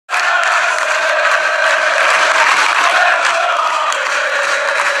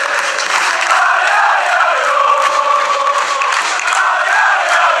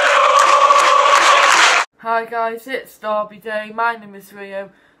Hi guys, it's Derby Day. My name is Rio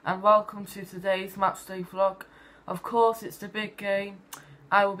and welcome to today's matchday vlog. Of course it's the big game.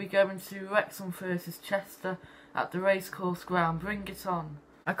 I will be going to Wrexham versus Chester at the racecourse ground. Bring it on.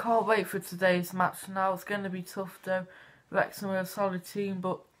 I can't wait for today's match now. It's going to be tough though. Wrexham are a solid team,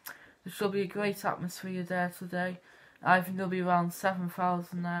 but there should be a great atmosphere there today. I think there'll be around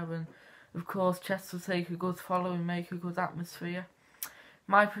 7,000 now, and of course Chester will take a good following, make a good atmosphere.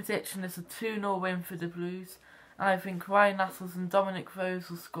 My prediction is a 2-0 win for the Blues. I think Ryan Astles and Dominic Vose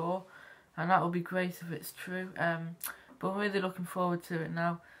will score, and that will be great if it's true. But I'm really looking forward to it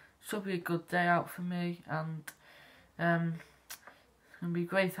now. Should be a good day out for me, and it's going to be a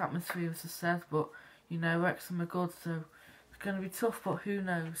great atmosphere, as I said. But you know, Wrexham are good, so it's going to be tough, but who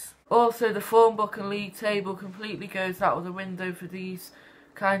knows. Also, the form book and league table completely goes out of the window for these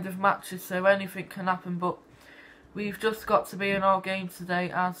kind of matches, so anything can happen. But we've just got to be in our game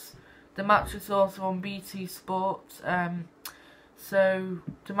today, as the match is also on BT Sport. So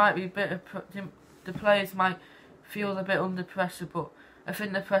there might be a bit of the players might feel a bit under pressure, but I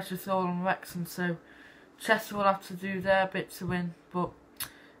think the pressure's all on Wrexham. So Chester will have to do their bit to win, but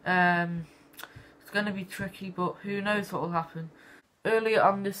it's going to be tricky. But who knows what will happen. Earlier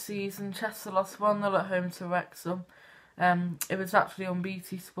on this season, Chester lost 1-0 at home to Wrexham. It was actually on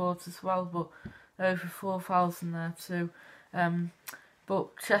BT Sport as well, but over 4,000 there too.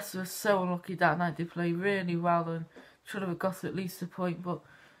 But Chester was so unlucky that night. They played really well and should have got at least a point, but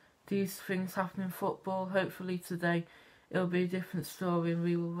these things happen in football. Hopefully today it'll be a different story and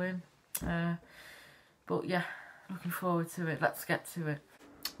we will win. But yeah, looking forward to it. Let's get to it.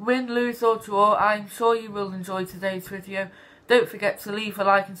 Win, lose or draw, I'm sure you will enjoy today's video. Don't forget to leave a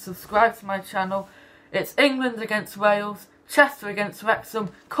like and subscribe to my channel. It's England against Wales, Chester against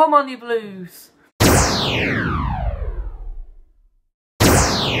Wrexham. Come on you Blues!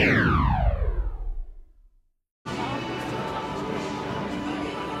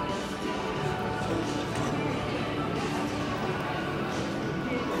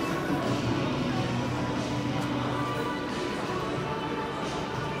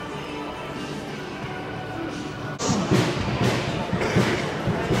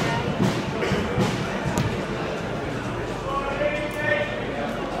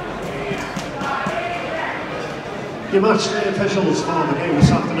 The match officials for the game this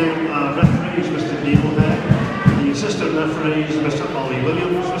afternoon are referees Mr Neil Bear, the assistant referees Mr Ollie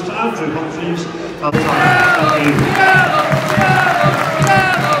Williams, Mr Andrew Humphreys,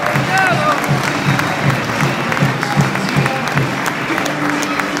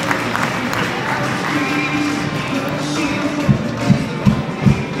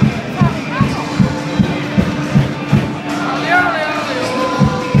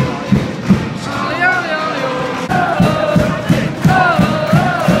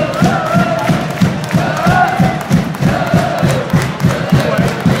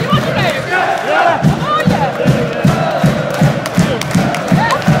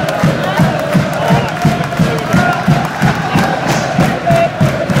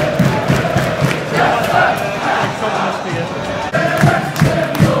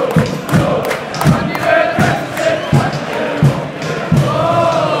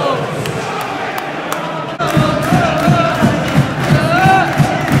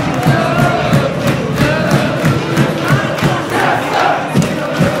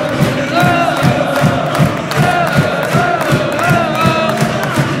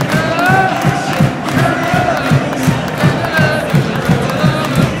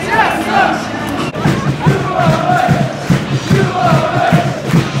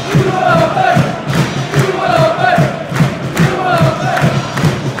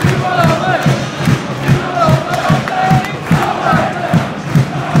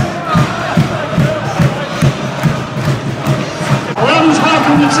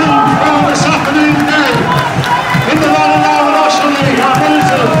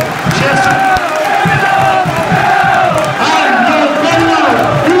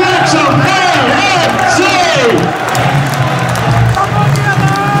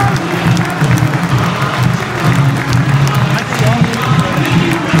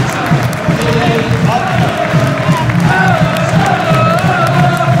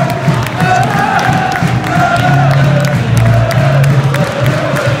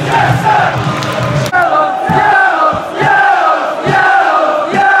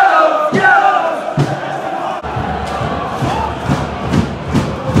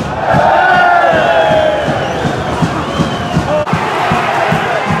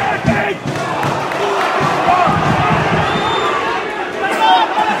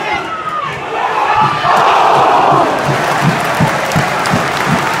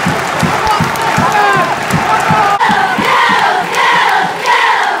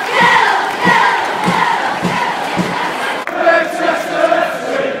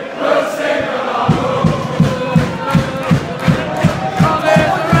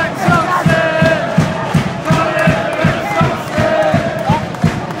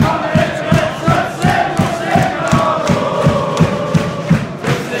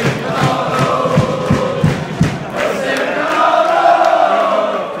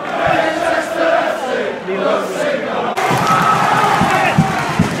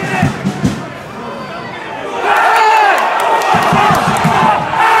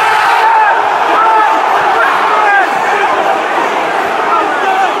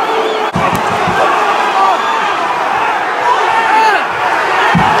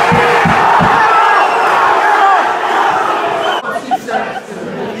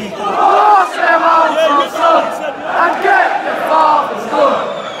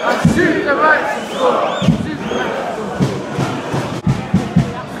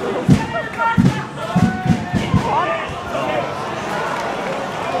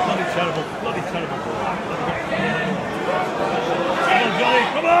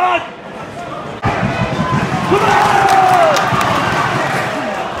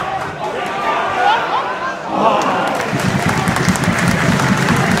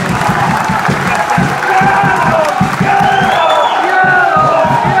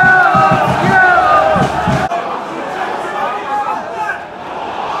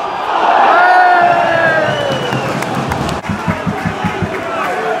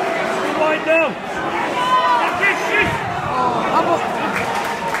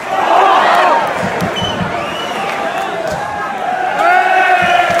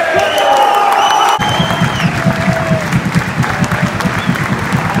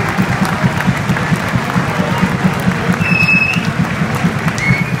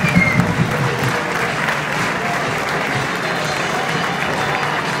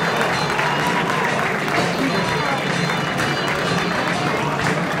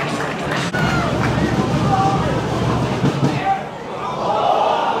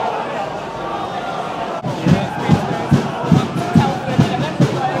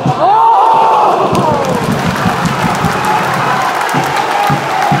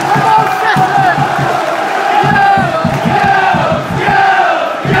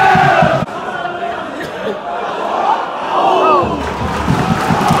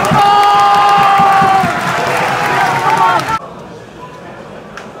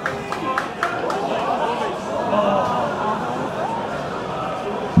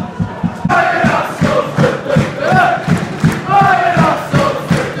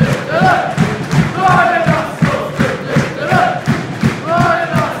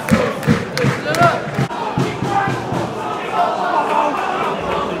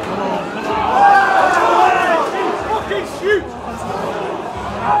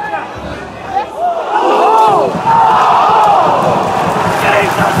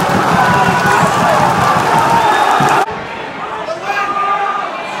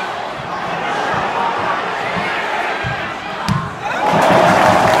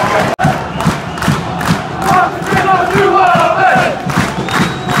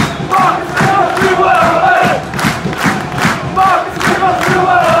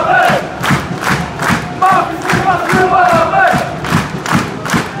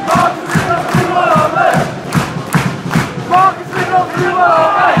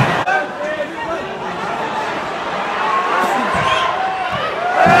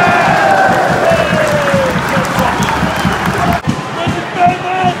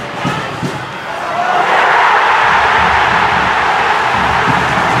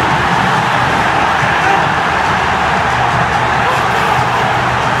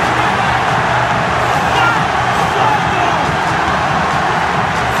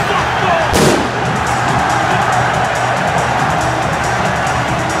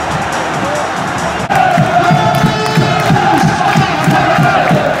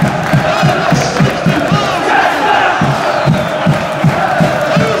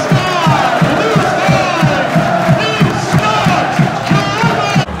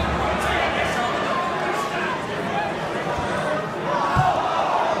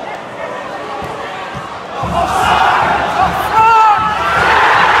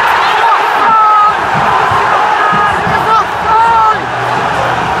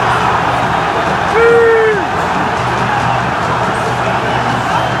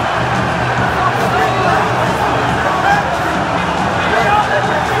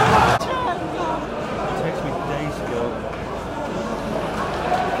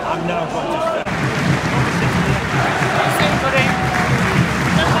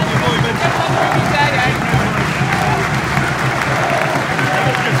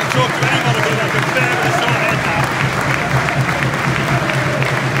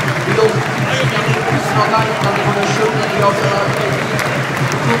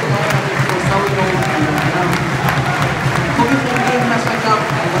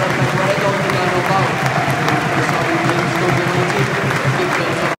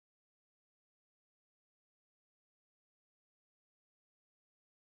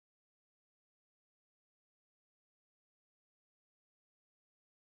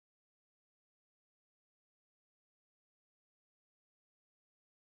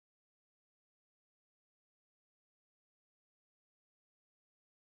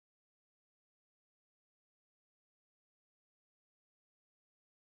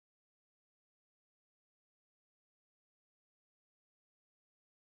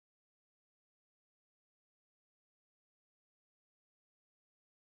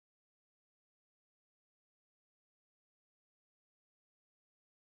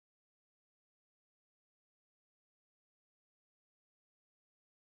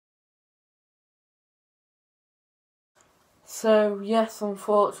 So yes,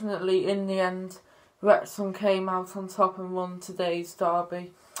 unfortunately in the end Wrexham came out on top and won today's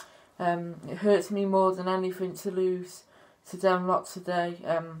derby. It hurts me more than anything to lose to them lot today.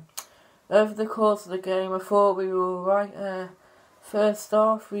 Over the course of the game I thought we were alright. First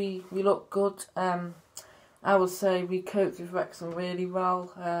off we looked good. I would say we coped with Wrexham really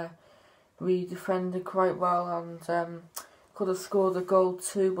well. We defended quite well and could have scored a goal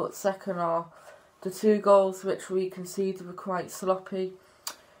too, but second half the 2 goals which we conceded were quite sloppy.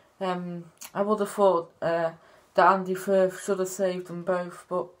 I would have thought that Andy Firth should have saved them both,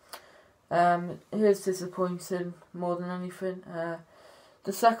 but it is disappointing more than anything.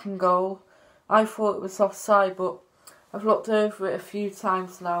 The second goal, I thought it was offside, but I've looked over it a few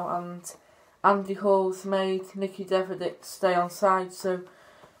times now and Andy Hall's made Nicky Deverdics stay on side, so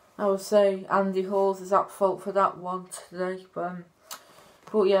I would say Andy Hall's is at fault for that one today.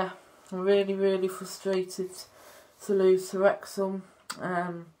 But yeah, I'm really frustrated to lose to Wrexham.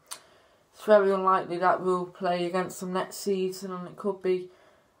 It's very unlikely that we'll play against them next season, and it could be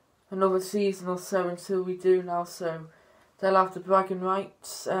another season or so until we do now, so they'll have the bragging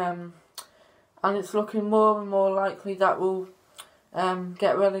rights. And it's looking more and more likely that we'll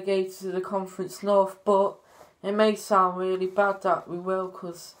get relegated to the Conference North, but it may sound really bad that we will,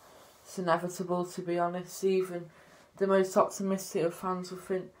 because it's inevitable, to be honest. Even the most optimistic of fans will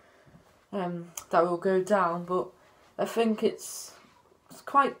think that will go down, but I think it's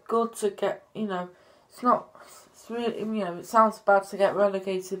quite good to get, it's really, it sounds bad to get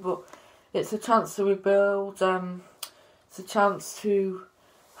relegated, but it's a chance to rebuild. It's a chance to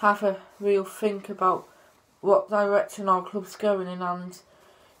have a real think about what direction our club's going in, and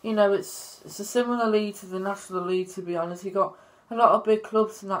it's a similar league to the National League, to be honest. You've got a lot of big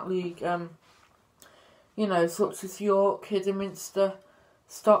clubs in that league, such as York, Kidderminster,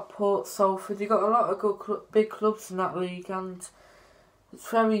 Stockport, Salford. You've got a lot of good big clubs in that league, and it's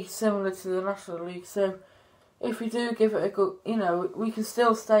very similar to the National League. So if we do give it a good, we can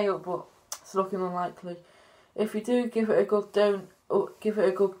still stay up, but it's looking unlikely. If we do give it a good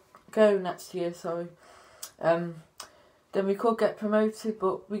go next year, then we could get promoted,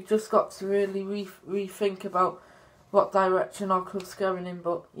 but we just got to really rethink about what direction our club's going in.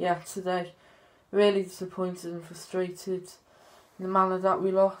 But yeah, today, really disappointed and frustrated in the manner that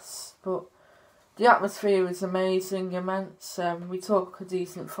we lost, but the atmosphere is amazing, immense. We took a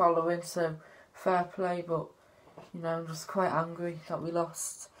decent following, so fair play, but I'm just quite angry that we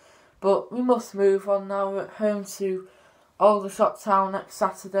lost. But we must move on now. We're at home to Aldershot Town next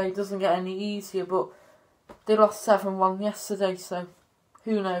Saturday. Doesn't get any easier, but they lost 7-1 yesterday, so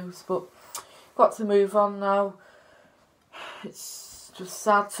who knows. But got to move on now. It's just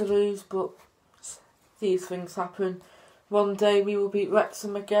sad to lose, but these things happen. One day we will beat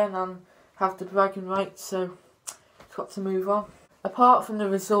Wrexham again and have the bragging rights, so it's got to move on. Apart from the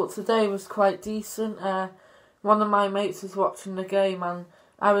result, today was quite decent. One of my mates was watching the game and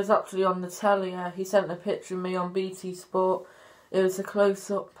I was actually on the telly. He sent a picture of me on BT Sport. It was a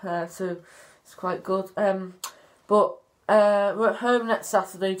close-up, so it's quite good. But we're at home next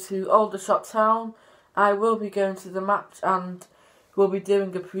Saturday to Aldershot Town. I will be going to the match and we'll be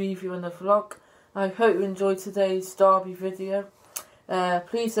doing a preview and a vlog. I hope you enjoyed today's derby video.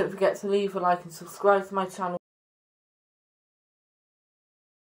 Please don't forget to leave a like and subscribe to my channel.